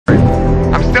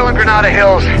Granada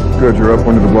Hills. Good, you're up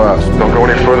under the blast. Don't go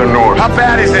any further north. How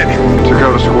bad is it? Took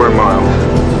out a square mile.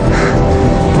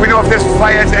 Do we know if this was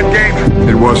Fayed's endgame?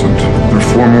 It wasn't. There's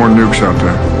 4 more nukes out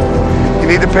there. You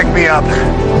need to pick me up.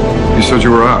 You said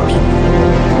you were out.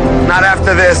 Not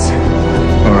after this.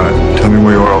 All right, tell me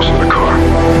where you are. I'll send a car.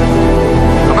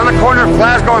 I'm on the corner of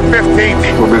Glasgow and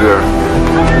 15th. We'll be there.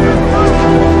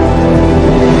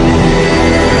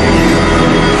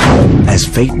 As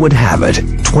fate would have it,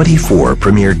 24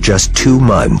 premiered just 2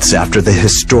 months after the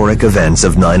historic events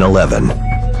of 9/11.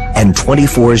 And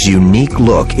 24's unique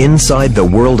look inside the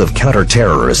world of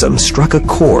counterterrorism struck a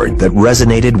chord that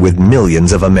resonated with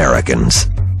millions of Americans.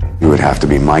 You would have to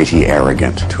be mighty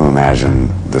arrogant to imagine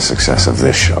the success of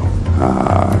this show.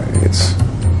 It's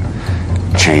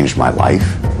changed my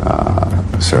life,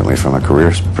 certainly from a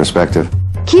career perspective.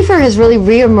 Keifer has really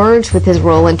re-emerged with his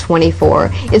role in 24.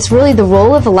 It's really the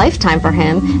role of a lifetime for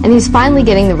him, and he's finally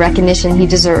getting the recognition he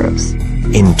deserves.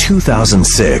 In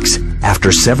 2006,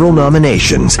 after several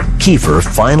nominations, Keifer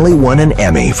finally won an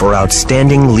Emmy for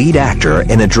Outstanding Lead Actor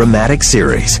in a Dramatic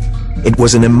Series. It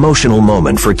was an emotional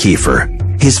moment for Keifer.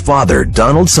 His father,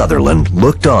 Donald Sutherland,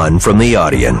 looked on from the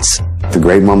audience. The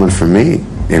great moment for me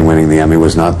in winning the Emmy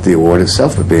was not the award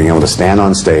itself, but being able to stand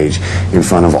on stage in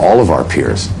front of all of our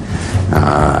peers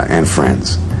and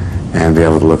friends and be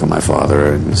able to look at my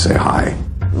father and say hi.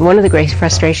 One of the great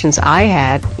frustrations I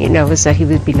had, was that he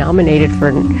would be nominated for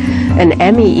an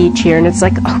Emmy each year, and it's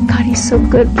like, oh God, he's so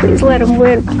good, please let him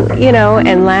win,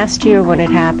 and last year when it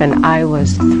happened, I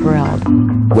was thrilled.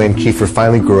 When Keifer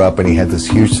finally grew up and he had this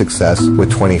huge success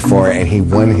with 24 and he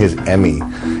won his Emmy,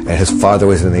 and his father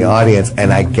was in the audience,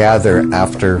 and I gather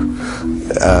after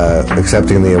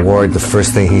accepting the award, the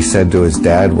first thing he said to his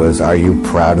dad was, "Are you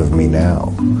proud of me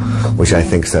now?" Which I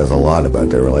think says a lot about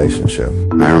their relationship.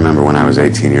 I remember when I was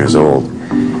 18 years old,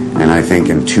 and I think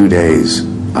in 2 days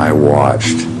I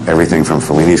watched everything from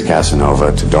Fellini's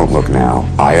Casanova to Don't Look Now,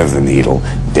 Eye of the Needle,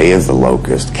 Day of the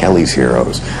Locust, Kelly's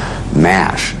Heroes,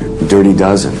 MASH, Dirty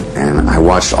Dozen, and I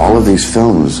watched all of these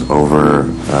films over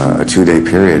a 2-day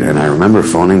period, and I remember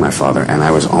phoning my father, and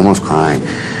I was almost crying.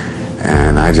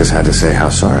 And I just had to say how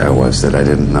sorry I was that I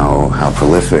didn't know how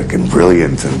prolific and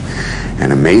brilliant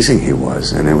and amazing he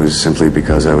was. And it was simply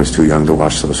because I was too young to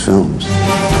watch those films.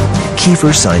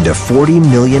 Keifer signed a $40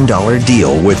 million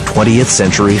deal with 20th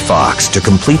Century Fox to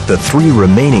complete the 3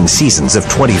 remaining seasons of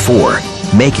 24,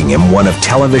 making him one of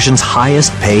television's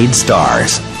highest paid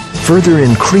stars. Further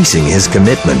increasing his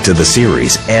commitment to the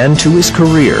series and to his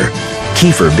career,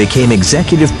 Keifer became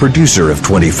executive producer of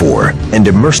 24 and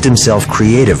immersed himself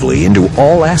creatively into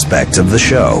all aspects of the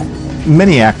show.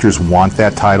 Many actors want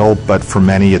that title, but for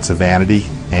many it's a vanity,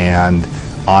 and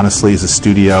honestly, as a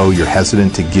studio, you're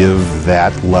hesitant to give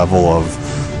that level of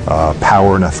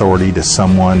power and authority to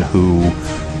someone who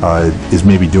is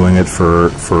maybe doing it for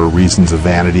reasons of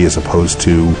vanity as opposed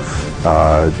to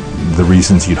the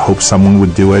reasons you'd hope someone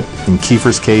would do it. In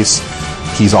Keifer's case,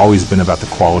 he's always been about the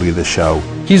quality of the show.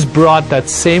 He's brought that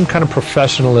same kind of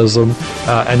professionalism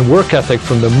and work ethic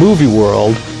from the movie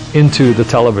world into the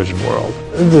television world.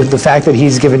 The fact that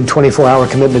he's given 24-hour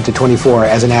commitment to 24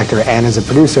 as an actor and as a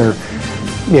producer,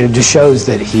 just shows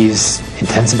that he's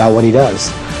intense about what he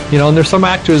does. And there's some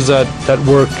actors that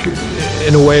work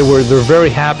in a way where they're very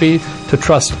happy to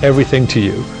trust everything to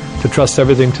you, to trust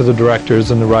everything to the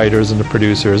directors and the writers and the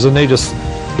producers, and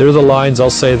they're the lines, I'll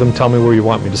say them, tell me where you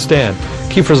want me to stand.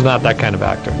 Keifer's not that kind of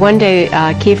actor. One day,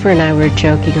 Keifer and I were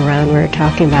joking around, we were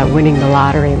talking about winning the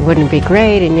lottery, wouldn't it be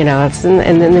great, and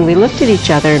and then we looked at each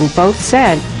other and both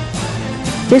said,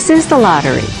 this is the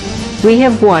lottery. We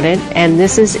have won it, and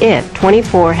this is it.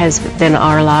 24 has been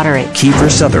our lottery.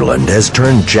 Keifer Sutherland has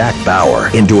turned Jack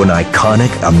Bauer into an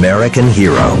iconic American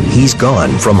hero. He's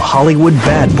gone from Hollywood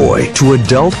bad boy to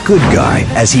adult good guy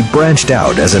as he branched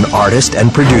out as an artist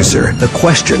and producer. The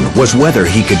question was whether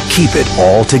he could keep it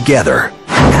all together.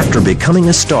 After becoming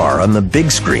a star on the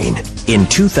big screen, in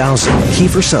 2000,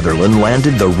 Keifer Sutherland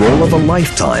landed the role of a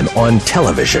lifetime on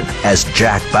television as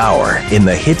Jack Bauer in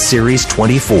the hit series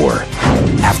 24.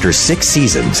 After 6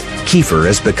 seasons, Keifer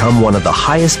has become one of the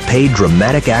highest-paid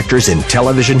dramatic actors in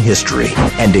television history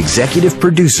and executive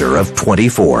producer of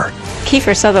 24.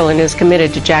 Keifer Sutherland is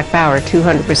committed to Jack Bauer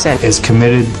 200%. As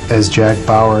committed as Jack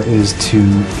Bauer is to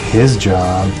his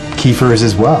job, Keifer is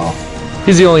as well.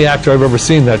 He's the only actor I've ever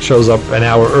seen that shows up an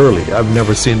hour early. I've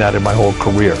never seen that in my whole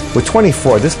career. With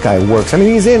 24, this guy works. I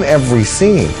mean, he's in every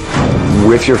scene.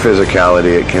 With your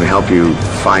physicality, it can help you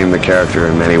find the character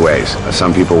in many ways.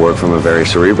 Some people work from a very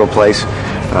cerebral place.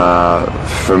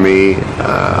 For me,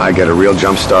 I get a real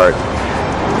jump start,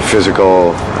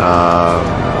 physical,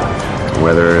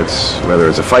 whether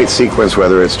it's a fight sequence,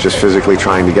 whether it's just physically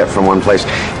trying to get from one place.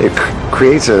 It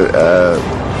creates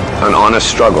an honest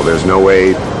struggle. There's no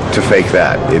way to fake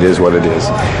that. It is what it is.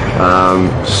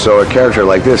 So a character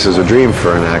like this is a dream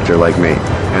for an actor like me,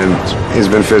 and he's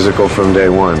been physical from day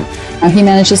one. He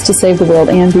manages to save the world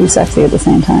and be sexy at the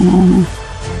same time. I don't know.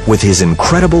 With his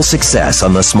incredible success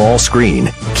on the small screen,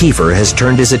 Keifer has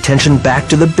turned his attention back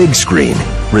to the big screen,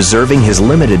 reserving his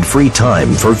limited free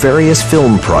time for various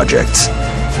film projects.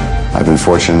 I've been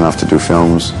fortunate enough to do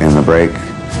films in the break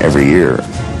every year,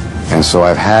 and so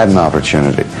I've had an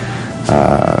opportunity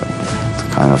to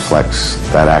kind of flex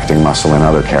that acting muscle in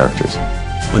other characters.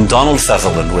 When Donald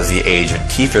Sutherland was the age that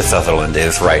Keifer Sutherland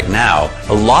is right now,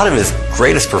 a lot of his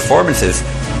greatest performances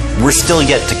were still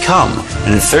yet to come,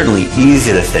 and it's certainly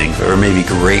easy to think there were maybe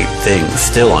great things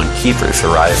still on Keifer's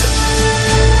horizon.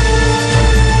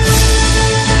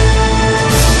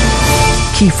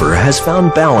 Keifer has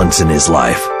found balance in his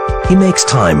life. He makes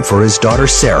time for his daughter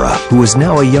Sarah, who is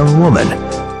now a young woman.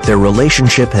 Their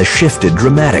relationship has shifted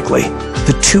dramatically.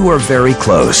 The two are very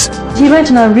close. He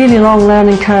went on a really long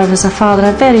learning curve as a father,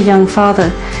 a very young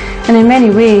father, and in many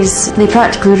ways they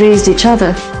practically raised each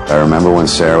other. I remember when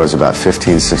Sarah was about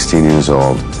 15, 16 years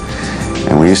old,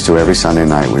 and we used to, every Sunday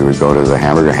night, we would go to the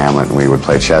Hamburger Hamlet and we would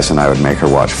play chess, and I would make her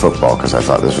watch football because I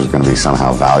thought this was going to be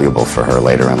somehow valuable for her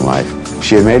later in life.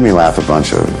 She had made me laugh a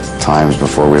bunch of times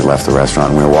before we had left the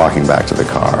restaurant, and we were walking back to the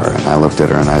car, and I looked at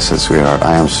her and I said, "Sweetheart,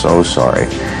 I am so sorry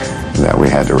that we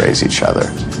had to raise each other."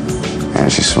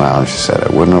 And she smiled and she said,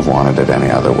 "I wouldn't have wanted it any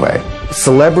other way."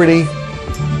 Celebrity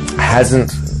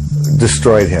hasn't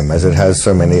destroyed him as it has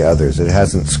so many others. It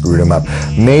hasn't screwed him up.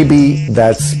 Maybe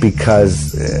that's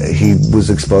because he was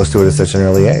exposed to it at such an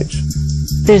early age.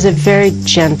 There's a very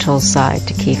gentle side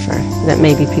to Keifer that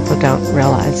maybe people don't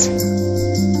realize.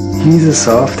 He's a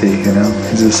softie, you know.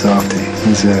 He's a softie.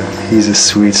 He's a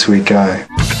sweet, sweet guy.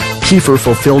 Keifer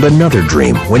fulfilled another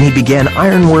dream when he began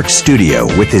Ironworks Studio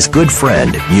with his good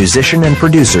friend, musician and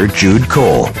producer Jude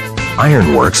Cole.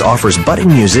 Ironworks offers budding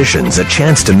musicians a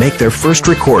chance to make their first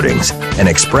recordings, an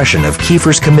expression of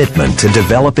Keifer's commitment to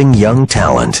developing young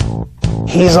talent.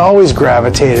 He's always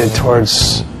gravitated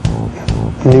towards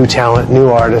new talent, new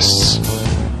artists,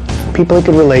 people he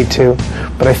could relate to,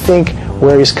 but I think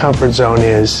where his comfort zone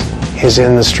is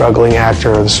in the struggling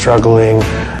actor or the struggling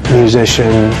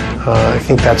musician. I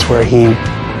think that's where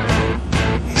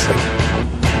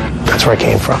that's where I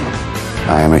came from.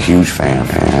 I am a huge fan,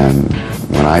 and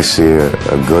when I see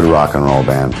a good rock and roll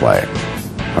band play,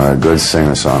 or a good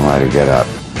singer-songwriter get up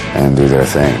and do their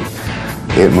thing,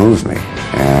 it moves me,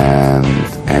 and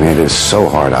it is so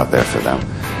hard out there for them.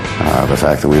 The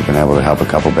fact that we've been able to help a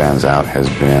couple bands out has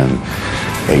been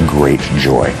a great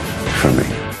joy for me.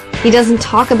 He doesn't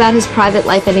talk about his private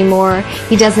life anymore.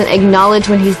 He doesn't acknowledge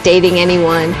when he's dating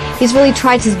anyone. He's really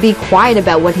tried to be quiet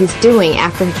about what he's doing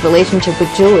after his relationship with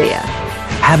Julia.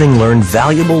 Having learned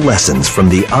valuable lessons from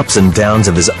the ups and downs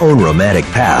of his own romantic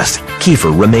past,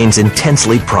 Keifer remains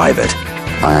intensely private.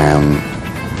 I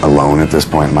am alone at this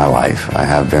point in my life. I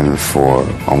have been for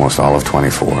almost all of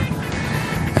 24.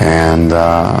 And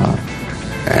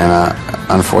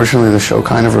unfortunately, the show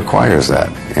kind of requires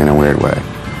that in a weird way.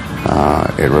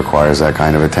 It requires that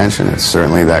kind of attention. It's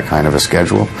certainly that kind of a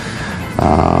schedule.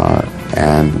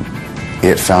 And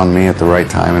it found me at the right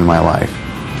time in my life.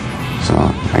 So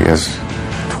I guess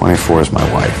 24 is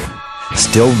my wife.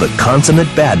 Still the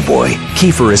consummate bad boy,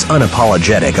 Keifer is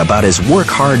unapologetic about his work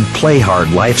hard, play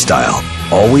hard lifestyle.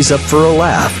 Always up for a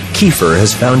laugh, Keifer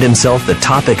has found himself the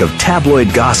topic of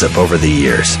tabloid gossip over the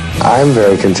years. I'm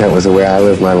very content with the way I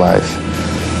live my life.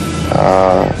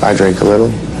 I drink a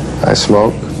little. I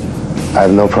smoke. I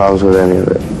have no problems with any of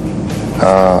it.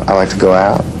 I like to go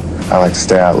out. I like to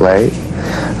stay out late.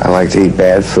 I like to eat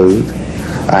bad food.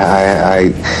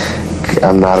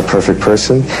 I'm not a perfect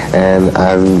person, and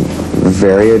I'm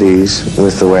very at ease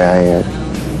with the way I am.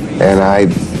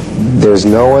 And there's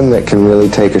no one that can really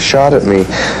take a shot at me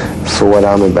for what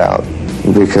I'm about,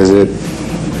 because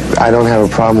I don't have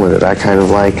a problem with it. I kind of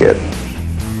like it.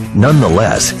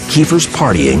 Nonetheless, Keifer's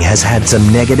partying has had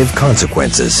some negative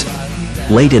consequences.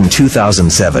 Late in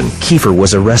 2007, Keifer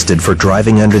was arrested for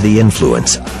driving under the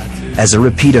influence. As a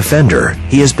repeat offender,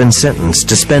 he has been sentenced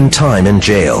to spend time in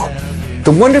jail.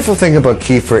 The wonderful thing about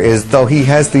Keifer is, though he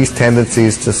has these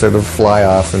tendencies to sort of fly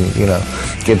off and,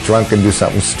 get drunk and do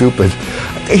something stupid,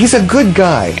 he's a good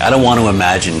guy. I don't want to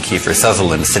imagine Keifer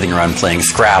Sutherland sitting around playing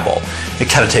Scrabble. It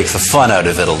kind of takes the fun out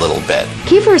of it a little bit.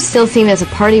 Keifer is still seen as a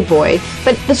party boy,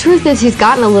 but the truth is he's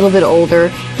gotten a little bit older.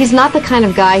 He's not the kind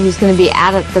of guy who's going to be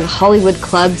at the Hollywood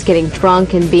clubs getting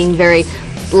drunk and being very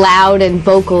loud and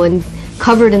vocal and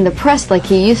covered in the press like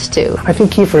he used to. I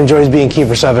think Keifer enjoys being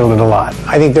Keifer Sutherland a lot.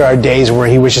 I think there are days where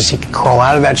he wishes he could crawl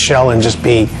out of that shell and just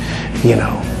be, you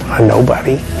know, a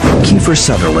nobody. Keifer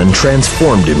Sutherland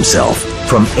transformed himself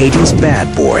from 80s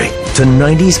bad boy to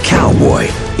 90s cowboy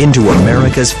into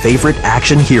America's favorite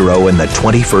action hero in the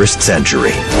 21st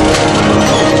century.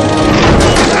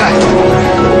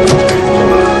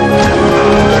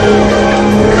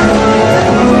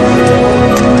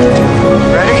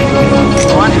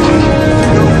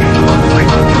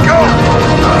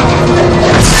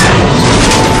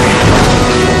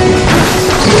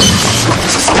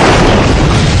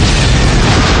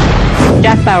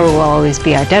 Jack Bauer will always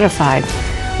be identified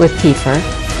with Keifer,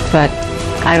 but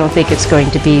I don't think it's going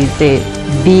to be the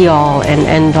be-all and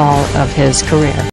end-all of his career.